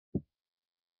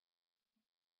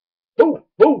Ho,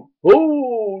 ho,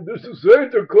 ho! This is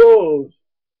Santa Claus.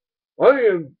 I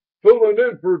am filling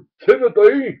in for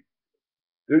Timothy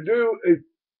to do a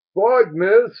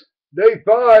Vlogmas Day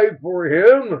 5 for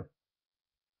him.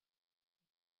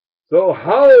 So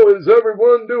how is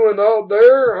everyone doing out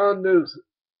there on this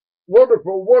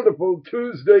wonderful, wonderful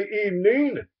Tuesday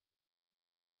evening?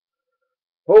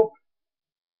 Hope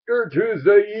your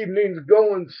Tuesday evening's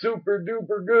going super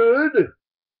duper good.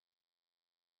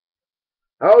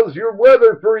 How's your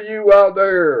weather for you out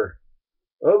there?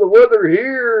 Well, the weather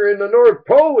here in the North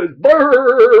Pole is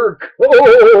very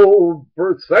cold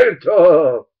for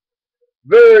Santa.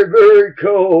 Very, very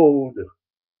cold.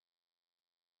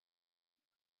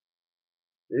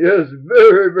 Yes,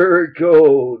 very, very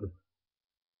cold.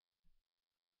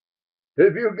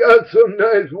 If you got some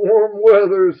nice warm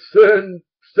weather, send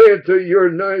Santa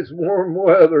your nice warm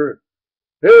weather.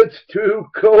 It's too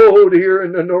cold here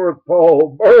in the North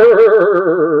Pole.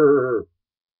 Brrr.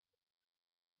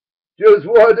 Just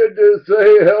wanted to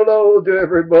say hello to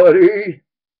everybody.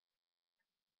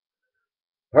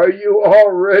 Are you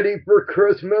all ready for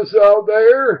Christmas out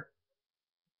there?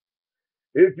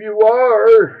 If you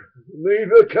are,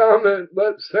 leave a comment.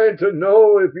 Let Santa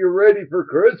know if you're ready for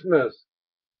Christmas.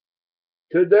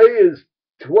 Today is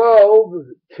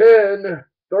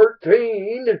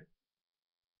 12/10/13.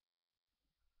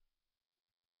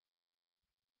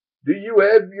 Do you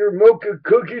have your mocha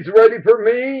cookies ready for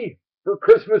me for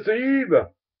Christmas Eve?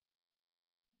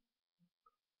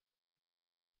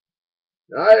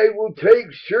 I will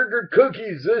take sugar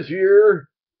cookies this year.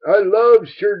 I love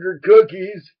sugar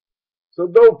cookies. So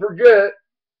don't forget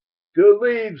to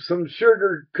leave some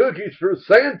sugar cookies for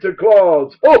Santa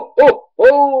Claus. Ho, ho,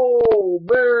 ho!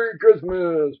 Merry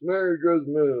Christmas! Merry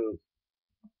Christmas!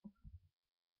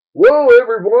 Well,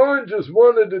 everyone, just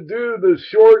wanted to do the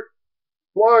short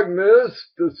Vlogmas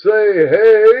to say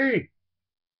hey.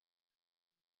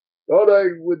 Thought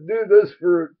I would do this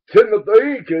for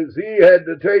Timothy because he had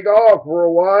to take off for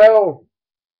a while.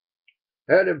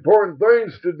 Had important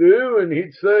things to do, and he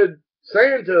said,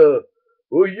 Santa,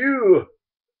 will you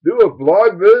do a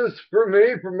Vlogmas for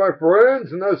me, for my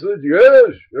friends? And I said,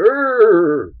 yes,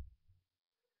 sure.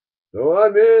 So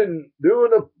I'm in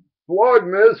doing a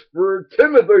Vlogmas for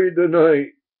Timothy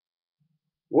tonight.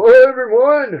 Well,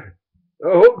 everyone,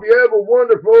 I hope you have a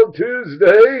wonderful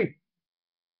Tuesday.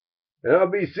 And I'll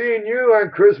be seeing you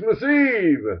on Christmas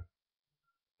Eve.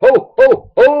 Ho,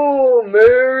 ho, ho!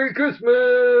 Merry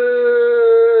Christmas!